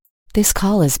This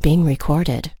call is being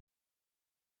recorded.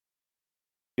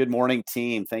 Good morning,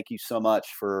 team. Thank you so much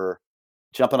for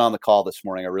jumping on the call this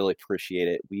morning. I really appreciate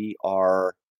it. We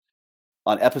are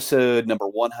on episode number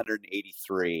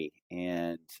 183,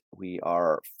 and this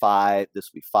will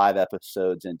be 5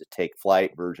 episodes into Take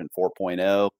Flight version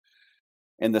 4.0,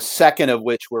 and the second of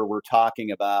which where we're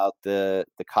talking about the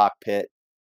cockpit.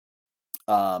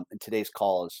 And today's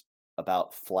call is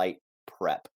about flight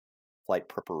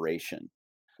preparation.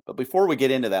 But before we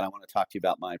get into that, I want to talk to you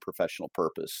about my professional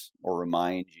purpose, or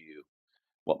remind you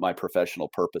what my professional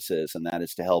purpose is, and that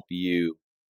is to help you,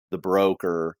 the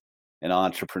broker and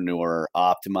entrepreneur,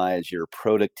 optimize your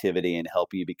productivity and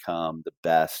help you become the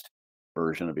best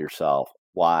version of yourself.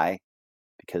 Why?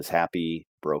 Because happy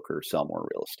brokers sell more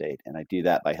real estate. And I do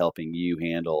that by helping you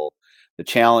handle the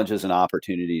challenges and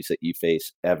opportunities that you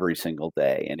face every single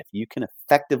day. And if you can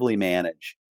effectively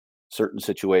manage certain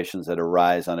situations that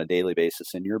arise on a daily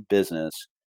basis in your business,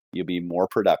 you'll be more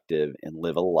productive and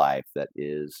live a life that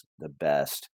is the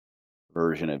best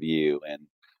version of you. And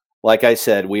like I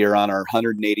said, we are on our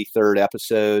 183rd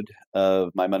episode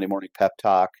of my Monday Morning Pep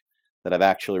Talk that I've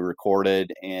actually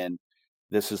recorded. And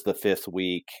this is the fifth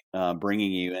week,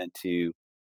 bringing you into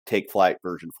Take Flight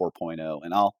version 4.0.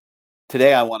 And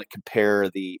today I want to compare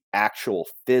the actual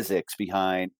physics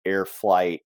behind air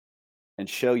flight and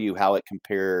show you how it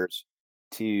compares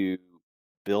to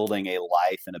building a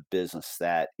life and a business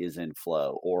that is in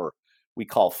flow, or we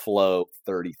call flow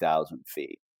 30,000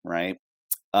 feet, right?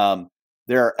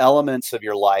 There are elements of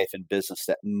your life and business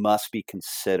that must be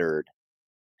considered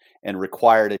and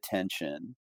required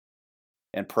attention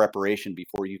and preparation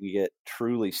before you can get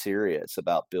truly serious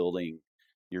about building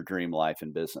your dream life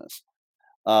and business.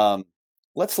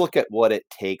 Let's look at what it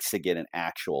takes to get an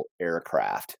actual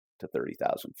aircraft to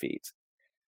 30,000 feet.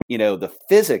 The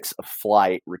physics of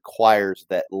flight requires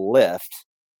that lift,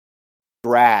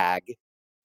 drag,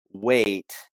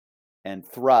 weight, and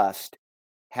thrust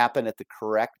happen at the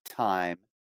correct time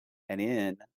and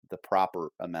in the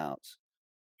proper amounts.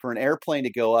 For an airplane to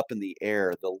go up in the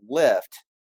air, the lift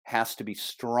has to be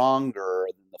stronger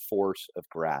than the force of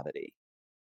gravity.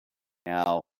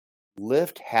 Now,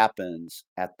 lift happens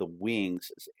at the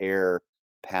wings as air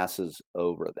passes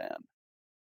over them.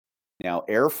 Now,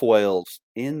 airfoils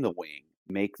in the wing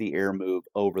make the air move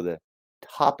over the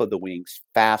top of the wings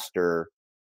faster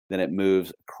than it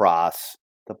moves across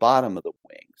the bottom of the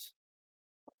wings.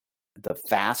 The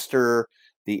faster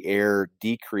the air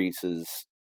decreases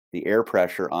the air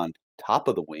pressure on top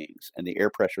of the wings and the air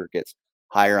pressure gets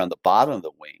higher on the bottom of the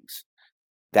wings,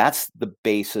 that's the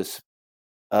basis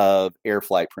of air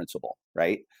flight principle,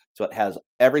 right? So it has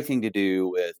everything to do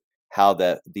with how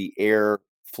the air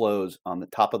flows on the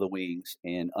top of the wings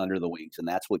and under the wings, and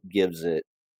that's what gives it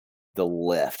the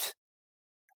lift.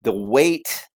 The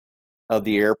weight of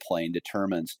the airplane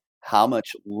determines how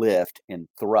much lift and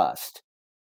thrust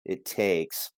it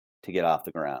takes to get off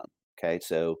the ground. Okay,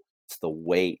 so it's the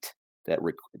weight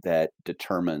that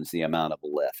determines the amount of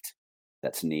lift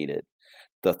that's needed.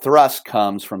 The thrust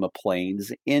comes from a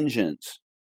plane's engines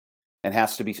and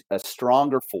has to be a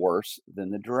stronger force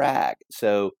than the drag.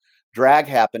 So drag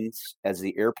happens as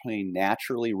the airplane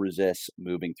naturally resists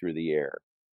moving through the air.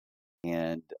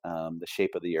 And the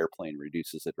shape of the airplane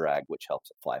reduces the drag, which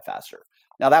helps it fly faster.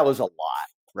 Now, that was a lot,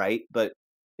 right? But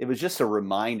it was just a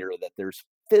reminder that there's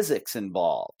physics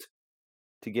involved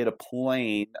to get a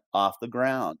plane off the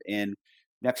ground. And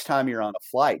next time you're on a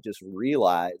flight, just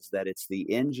realize that it's the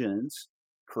engines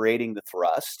creating the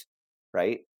thrust,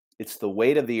 right? It's the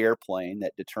weight of the airplane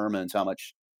that determines how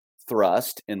much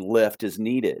thrust and lift is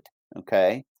needed,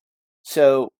 okay?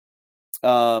 So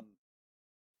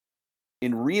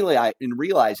in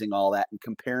realizing all that and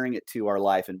comparing it to our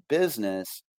life and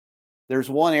business, there's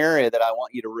one area that I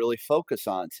want you to really focus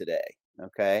on today,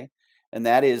 okay? And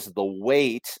that is the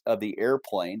weight of the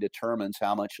airplane determines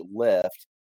how much lift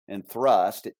and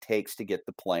thrust it takes to get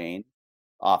the plane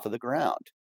off of the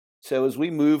ground. So as we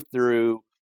move through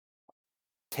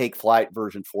Take Flight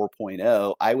version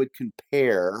 4.0, I would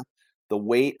compare the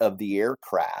weight of the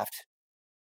aircraft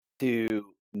to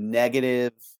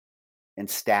negative and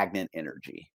stagnant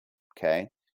energy, okay,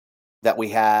 that we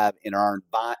have in our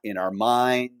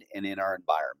mind and in our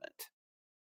environment.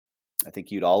 I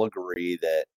think you'd all agree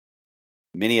that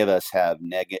many of us have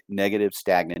negative,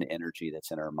 stagnant energy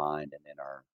that's in our mind and in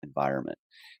our environment.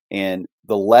 And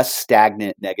the less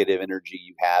stagnant, negative energy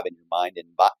you have in your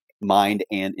mind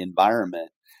and environment,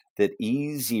 the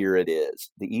easier it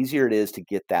is to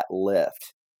get that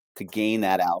lift, to gain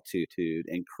that altitude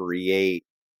and create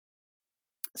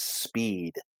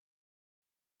speed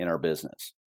in our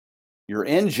business. Your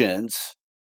engines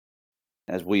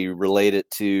as we relate it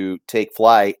to Take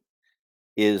Flight,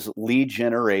 is lead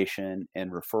generation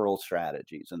and referral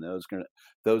strategies. And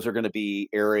those are gonna be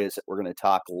areas that we're gonna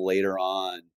talk later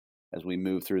on as we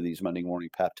move through these Monday morning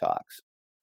pep talks.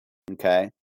 Okay?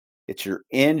 It's your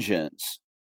engines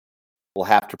will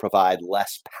have to provide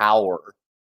less power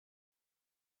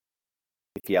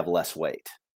if you have less weight.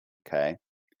 Okay?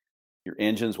 Your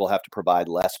engines will have to provide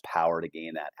less power to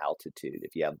gain that altitude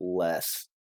if you have less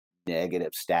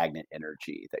negative stagnant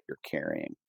energy that you're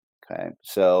carrying. Okay.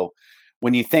 So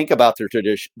when you think about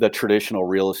the traditional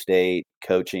real estate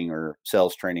coaching or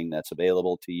sales training that's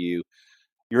available to you,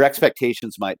 your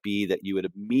expectations might be that you would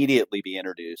immediately be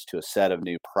introduced to a set of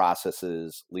new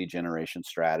processes, lead generation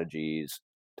strategies,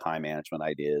 time management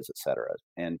ideas, et cetera.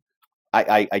 And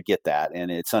I get that.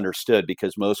 And it's understood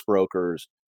because most brokers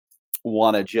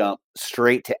want to jump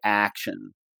straight to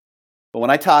action. But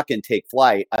when I talk and Take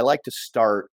Flight, I like to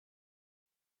start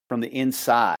from the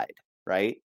inside,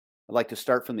 right? I like to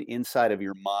start from the inside of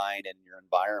your mind and your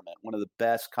environment. One of the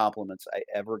best compliments I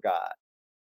ever got.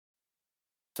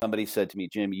 Somebody said to me,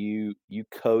 "Jim, you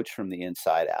coach from the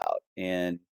inside out."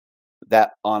 And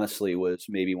that honestly was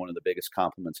maybe one of the biggest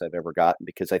compliments I've ever gotten,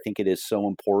 because I think it is so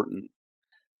important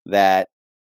that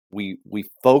we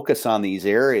focus on these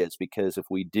areas, because if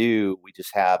we do, we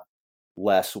just have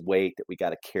less weight that we got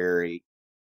to carry,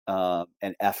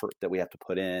 and effort that we have to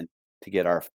put in to get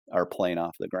our plane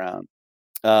off the ground.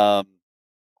 Um,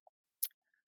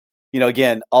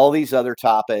 again, all these other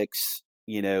topics,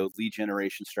 lead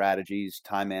generation strategies,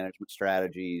 time management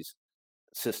strategies,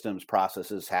 systems,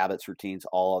 processes, habits, routines,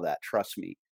 all of that. Trust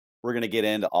me, we're going to get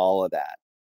into all of that.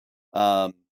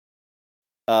 Um,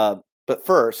 but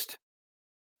first,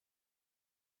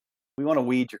 we want to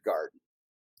weed your garden.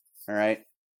 All right,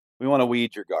 we want to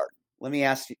weed your garden. Let me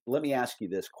ask you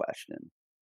this question: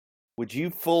 would you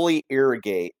fully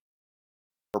irrigate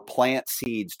or plant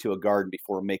seeds to a garden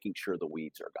before making sure the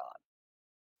weeds are gone?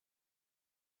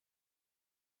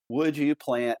 Would you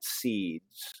plant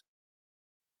seeds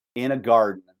in a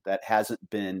garden that hasn't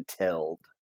been tilled?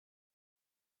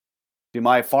 Do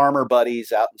my farmer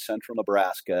buddies out in central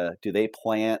Nebraska, do they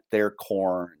plant their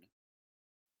corn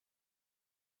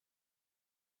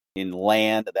in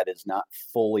land that is not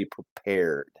fully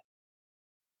prepared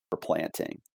for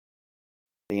planting?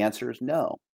 The answer is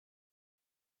no.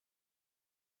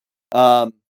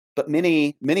 But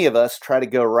many of us try to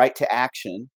go right to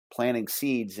action, planting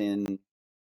seeds in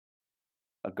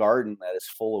a garden that is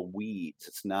full of weeds.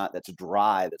 That's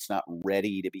dry, that's not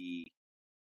ready to be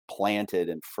planted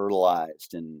and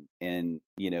fertilized and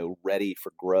ready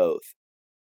for growth.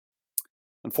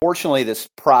 Unfortunately, this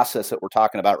process that we're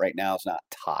talking about right now is not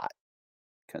taught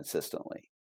consistently.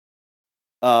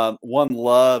 One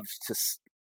loves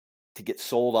to get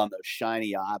sold on those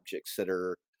shiny objects that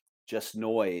are just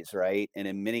noise, right? And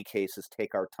in many cases,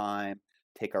 take our time,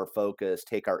 take our focus,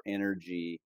 take our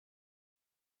energy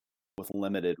with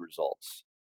limited results.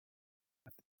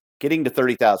 Getting to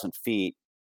 30,000 feet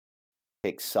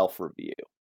takes self-review.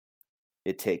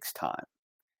 It takes time,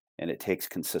 and it takes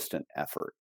consistent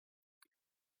effort.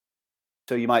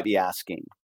 So you might be asking,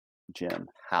 Jim,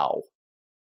 how?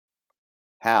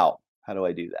 How do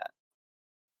I do that?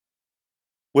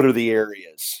 What are the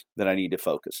areas that I need to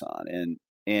focus on?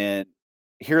 And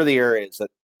here are the areas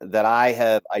that I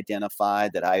have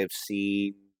identified, that I have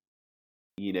seen,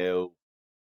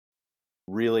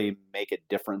 really make a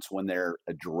difference when they're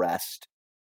addressed.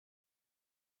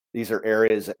 These are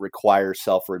areas that require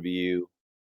self-review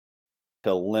to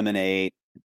eliminate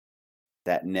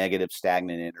that negative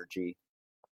stagnant energy.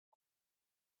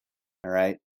 All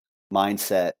right.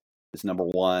 Mindset is number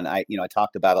one. I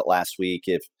talked about it last week.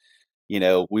 If,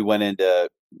 we went into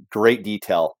great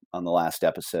detail on the last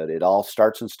episode. It all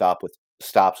starts and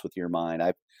stops with your mind.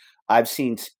 I've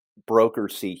seen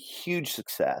brokers see huge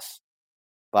success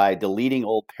by deleting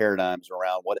old paradigms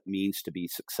around what it means to be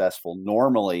successful,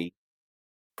 normally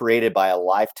created by a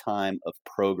lifetime of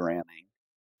programming.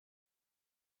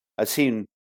 I've seen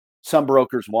some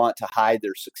brokers want to hide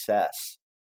their success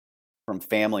from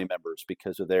family members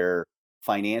because of their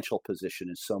financial position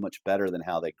is so much better than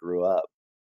how they grew up.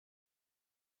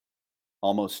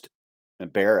 Almost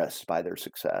embarrassed by their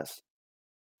success.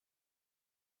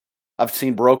 I've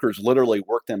seen brokers literally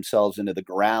work themselves into the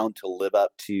ground to live up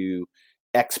to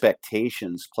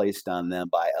expectations placed on them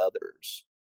by others,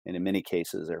 and in many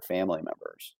cases, their family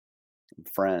members and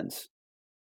friends.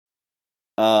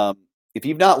 If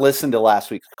you've not listened to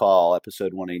last week's call,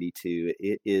 episode 182,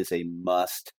 it is a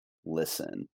must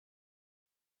listen.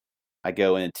 I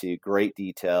go into great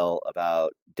detail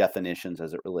about definitions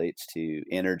as it relates to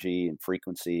energy and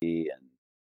frequency and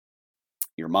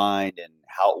your mind and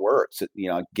how it works.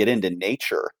 Get into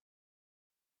nature.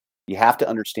 You have to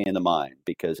understand the mind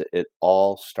because it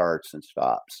all starts and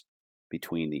stops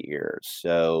between the ears.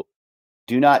 So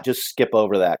do not just skip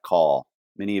over that call.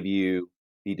 Many of you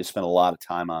need to spend a lot of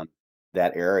time on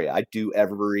that area. I do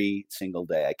every single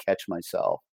day. I catch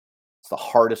myself. It's the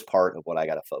hardest part of what I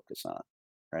got to focus on,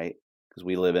 right? Because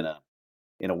we live in a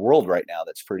world right now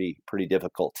that's pretty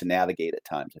difficult to navigate at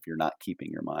times if you're not keeping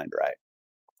your mind right.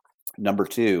 Number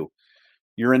 2,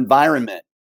 your environment.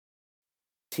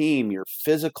 Team, your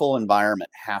physical environment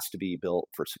has to be built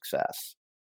for success.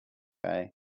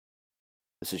 Okay?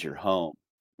 This is your home,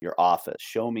 your office.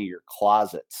 Show me your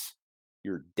closets,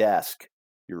 your desk,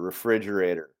 your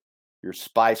refrigerator, your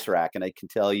spice rack, and I can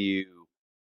tell you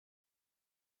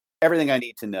everything I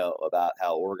need to know about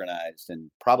how organized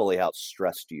and probably how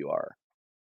stressed you are.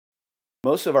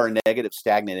 Most of our negative,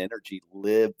 stagnant energy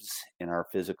lives in our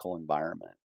physical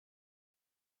environment.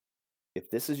 If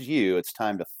this is you, it's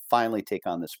time to finally take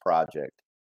on this project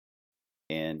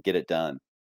and get it done.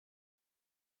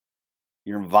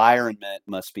 Your environment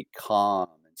must be calm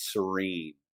and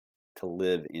serene to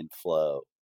live in flow,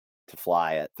 to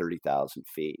fly at 30,000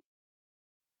 feet.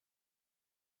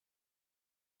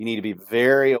 You need to be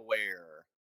very aware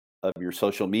of your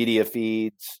social media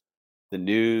feeds, the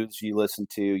news you listen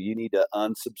to. You need to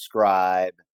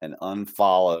unsubscribe and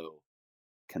unfollow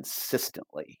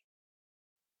consistently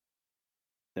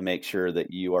to make sure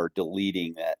that you are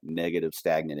deleting that negative,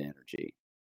 stagnant energy,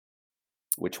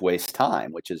 which wastes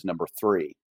time, which is number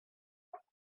 3.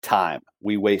 Time.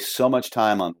 We waste so much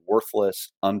time on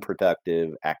worthless,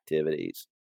 unproductive activities.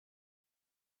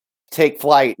 Take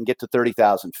flight and get to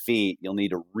 30,000 feet. You'll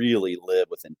need to really live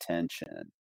with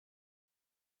intention.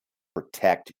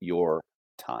 Protect your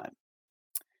time.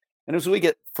 And as we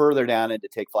get further down into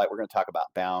take flight, we're going to talk about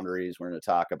boundaries. We're going to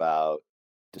talk about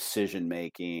decision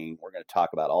making. We're going to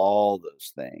talk about all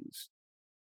those things.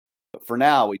 But for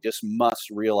now, we just must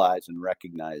realize and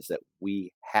recognize that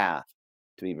we have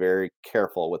to be very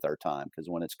careful with our time because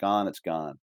when it's gone, it's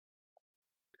gone.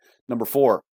 Number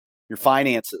 4, your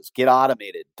finances. Get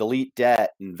automated, delete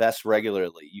debt, invest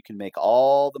regularly. You can make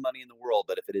all the money in the world,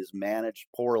 but if it is managed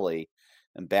poorly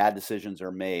and bad decisions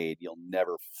are made, you'll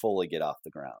never fully get off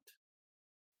the ground.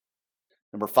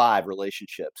 Number 5,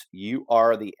 relationships. You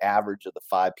are the average of the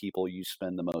 5 people you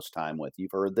spend the most time with.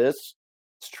 You've heard this.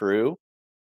 It's true.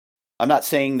 I'm not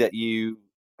saying that you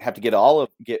have to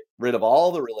get rid of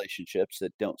all the relationships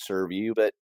that don't serve you,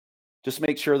 but just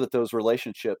make sure that those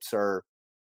relationships are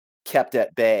kept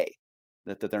at bay,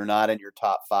 that they're not in your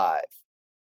top 5.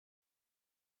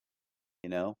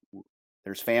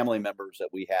 There's family members that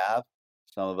we have,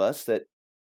 some of us that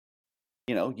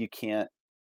you can't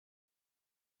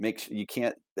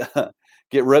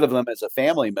get rid of them as a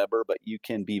family member, but you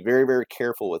can be very, very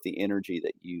careful with the energy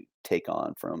that you take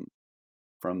on from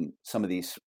some of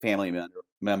these family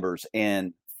members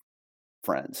and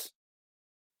friends.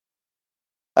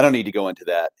 I don't need to go into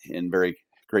that in very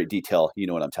great detail. You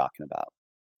know what I'm talking about.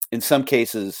 In some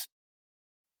cases,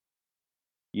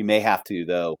 you may have to,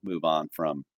 though, move on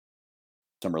from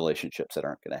some relationships that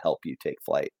aren't going to help you take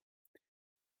flight.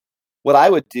 What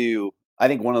I would do, I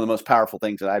think one of the most powerful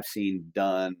things that I've seen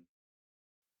done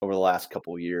over the last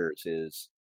couple of years is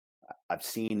I've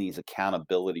seen these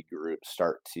accountability groups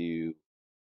start to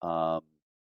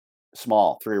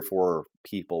small, 3 or 4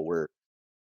 people where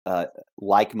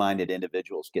like-minded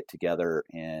individuals get together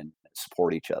and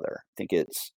support each other. I think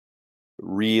it's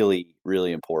really,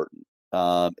 really important.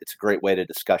 It's a great way to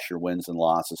discuss your wins and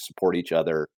losses, support each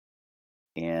other,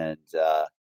 and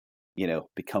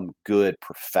become good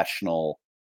professional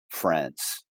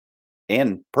friends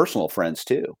and personal friends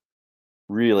too.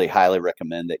 Really highly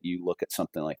recommend that you look at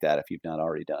something like that if you've not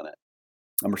already done it.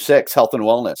 Number 6, health and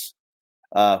wellness.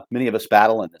 Many of us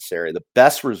battle in this area. The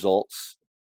best results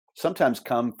sometimes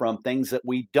come from things that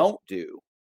we don't do,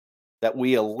 that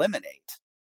we eliminate,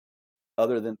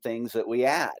 other than things that we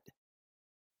add.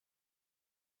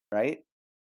 Right?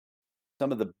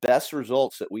 Some of the best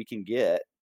results that we can get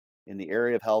in the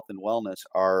area of health and wellness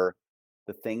are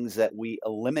the things that we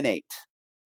eliminate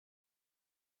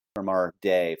from our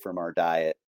day, from our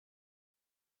diet.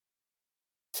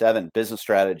 7, business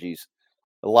strategies.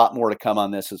 A lot more to come on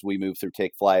this as we move through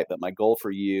Take Flight, but my goal for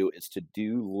you is to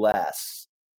do less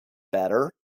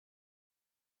better.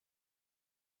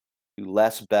 Do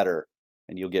less better,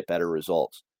 and you'll get better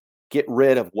results. Get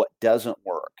rid of what doesn't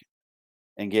work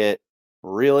and get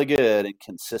really good and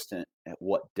consistent at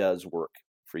what does work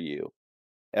for you.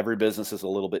 Every business is a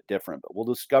little bit different, but we'll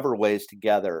discover ways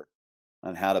together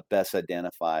on how to best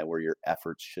identify where your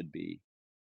efforts should be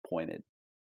pointed.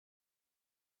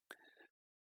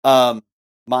 Um,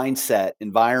 Mindset,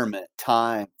 environment,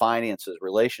 time, finances,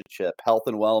 relationship, health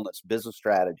and wellness, business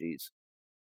strategies,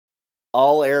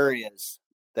 all areas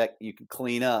that you can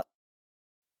clean up,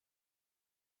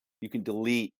 you can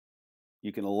delete,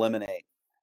 you can eliminate.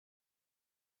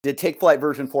 Did Take Flight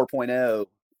version 4.0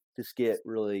 just get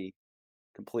really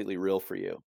completely real for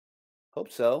you?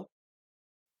 Hope so.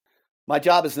 My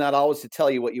job is not always to tell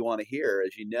you what you want to hear.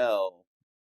 As you know,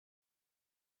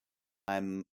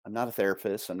 I'm not a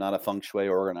therapist, I'm not a feng shui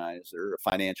organizer, a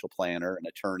financial planner, an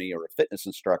attorney, or a fitness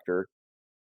instructor.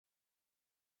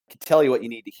 I can tell you what you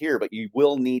need to hear, but you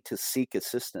will need to seek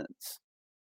assistance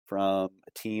from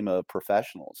a team of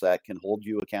professionals that can hold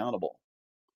you accountable.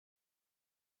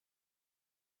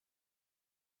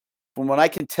 From what I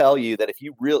can tell you that if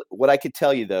you really what I can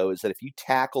tell you though is that if you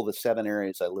tackle the 7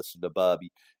 areas I listed above,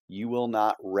 you will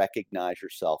not recognize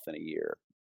yourself in a year.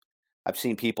 I've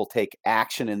seen people take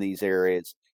action in these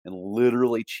areas and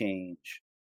literally change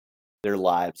their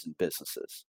lives and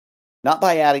businesses. Not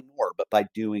by adding more, but by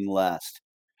doing less.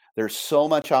 There's so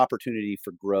much opportunity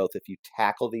for growth if you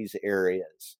tackle these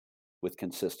areas with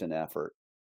consistent effort.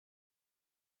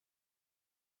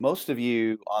 Most of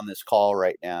you on this call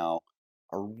right now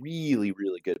are really,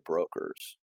 really good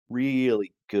brokers,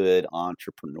 really good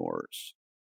entrepreneurs.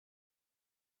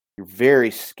 You're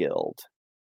very skilled.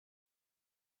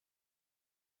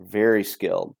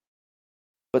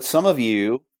 But some of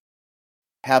you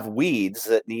have weeds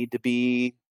that need to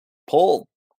be pulled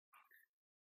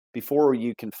before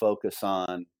you can focus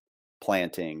on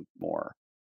planting more.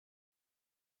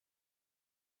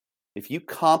 If you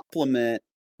complement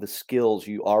the skills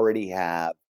you already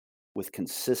have with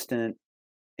consistent,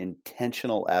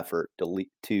 intentional effort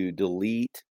to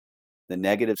delete the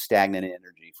negative, stagnant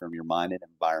energy from your mind and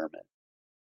environment,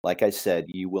 like I said,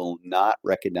 you will not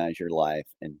recognize your life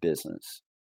and business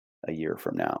a year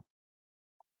from now.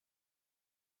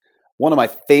 One of my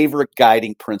favorite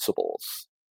guiding principles,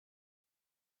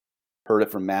 heard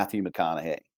it from Matthew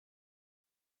McConaughey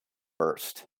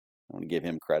first. I want to give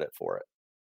him credit for it.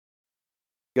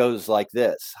 Goes like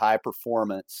this: high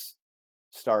performance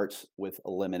starts with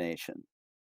elimination.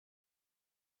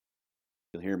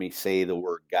 You'll hear me say the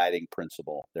word guiding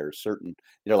principle. They're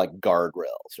like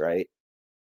guardrails, right?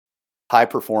 High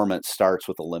performance starts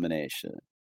with elimination.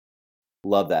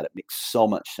 Love that. It makes so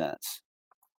much sense.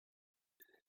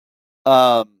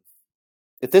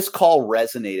 If this call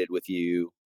resonated with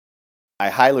you, I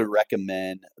highly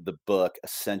recommend the book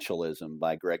Essentialism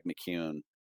by Greg McKeown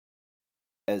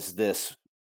as this,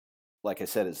 like I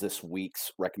said, as this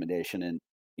week's recommendation. And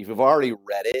if you've already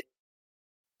read it,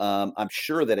 I'm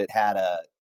sure that it had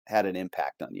an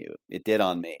impact on you. It did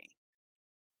on me.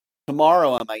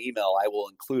 Tomorrow on my email, I will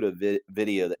include a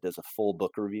video that does a full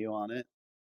book review on it.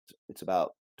 It's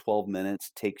about 12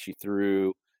 minutes, takes you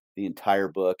through the entire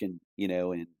book and,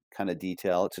 in kind of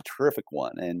detail. It's a terrific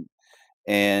one.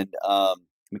 And I'm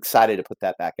excited to put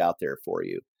that back out there for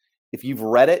you. If you've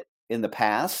read it in the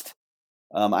past,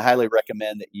 I highly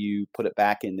recommend that you put it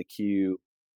back in the queue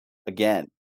again.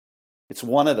 It's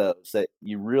one of those that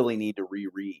you really need to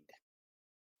reread.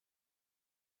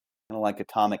 Kind of like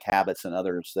Atomic Habits and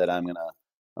others that I'm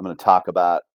gonna talk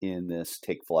about in this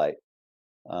Take Flight.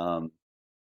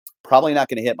 Probably not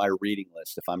going to hit my reading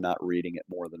list if I'm not reading it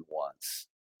more than once.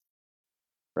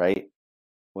 Right?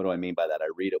 What do I mean by that? I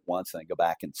read it once and I go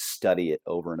back and study it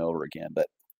over and over again. But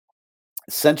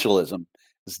Essentialism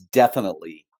is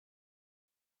definitely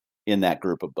in that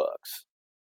group of books.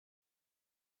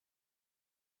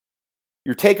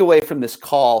 Your takeaway from this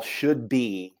call should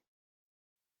be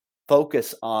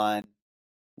focus on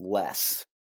less.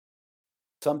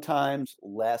 Sometimes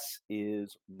less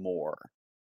is more.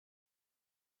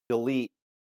 Delete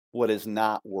what is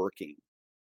not working.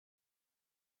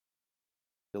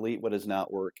 Delete what is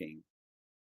not working.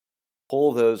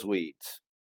 Pull those weeds.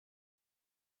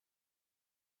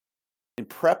 In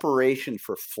preparation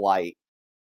for flight,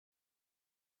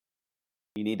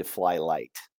 you need to fly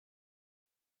light.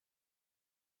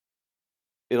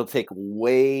 It'll take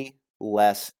way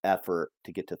less effort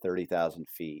to get to 30,000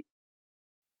 feet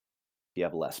if you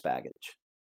have less baggage.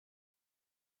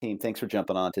 Team, thanks for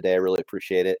jumping on today. I really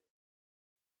appreciate it.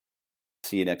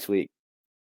 See you next week.